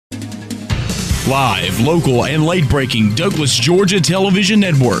Live, local, and late-breaking Douglas, Georgia Television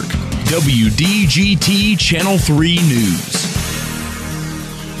Network. WDGT Channel 3 News.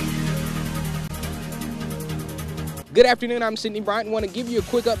 Good afternoon, I'm Sydney Bryant. I want to give you a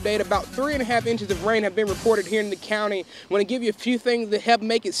quick update. About 3.5 inches of rain have been reported here in the county. I want to give you a few things that help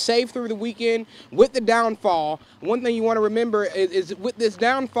make it safe through the weekend with the downfall. One thing you want to remember is with this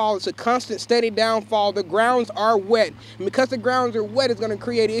downfall, it's a constant, steady downfall. The grounds are wet. And because the grounds are wet, it's going to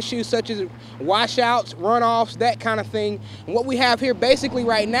create issues such as washouts, runoffs, that kind of thing. And what we have here basically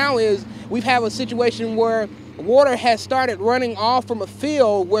right now is we have a situation where water has started running off from a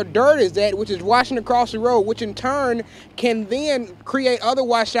field where dirt is at, which is washing across the road, which in turn can then create other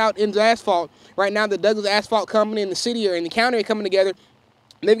washout into asphalt. Right now, the Douglas Asphalt Company and the city or in the county are coming together.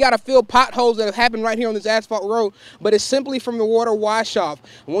 They've got to fill potholes that have happened right here on this asphalt road, but it's simply from the water wash-off.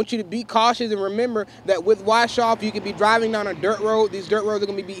 I want you to be cautious and remember that with wash-off, you could be driving down a dirt road. These dirt roads are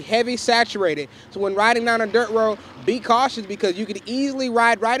going to be heavy saturated. So when riding down a dirt road, be cautious because you could easily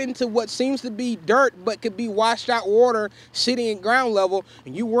ride right into what seems to be dirt, but could be washed out water sitting at ground level.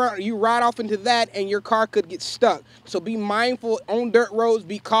 And you ride off into that and your car could get stuck. So be mindful on dirt roads,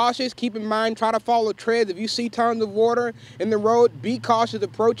 be cautious, keep in mind, try to follow treads. If you see tons of water in the road, be cautious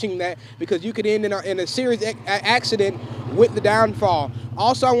approaching that because you could end in a serious accident with the downfall.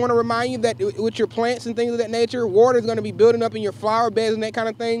 Also, I want to remind you that with your plants and things of that nature, water is going to be building up in your flower beds and that kind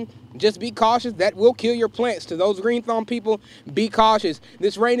of thing. Just be cautious. That will kill your plants. To those green thumb people, be cautious.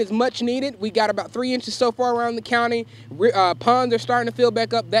 This rain is much needed. We got about 3 inches so far around the county. Ponds are starting to fill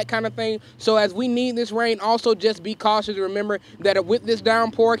back up, that kind of thing. So as we need this rain, also just be cautious. Remember that with this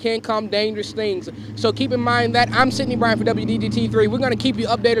downpour can come dangerous things. So keep in mind that. I'm Sydney Bryant for WDGT3. We're going to keep you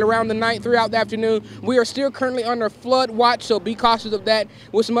updated around the night, throughout the afternoon. We are still currently under flood watch, so be cautious of that.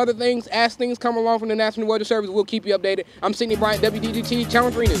 With some other things, as things come along from the National Weather Service, we'll keep you updated. I'm Sydney Bryant, WDGT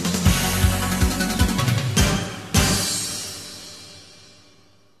Channel 3 News.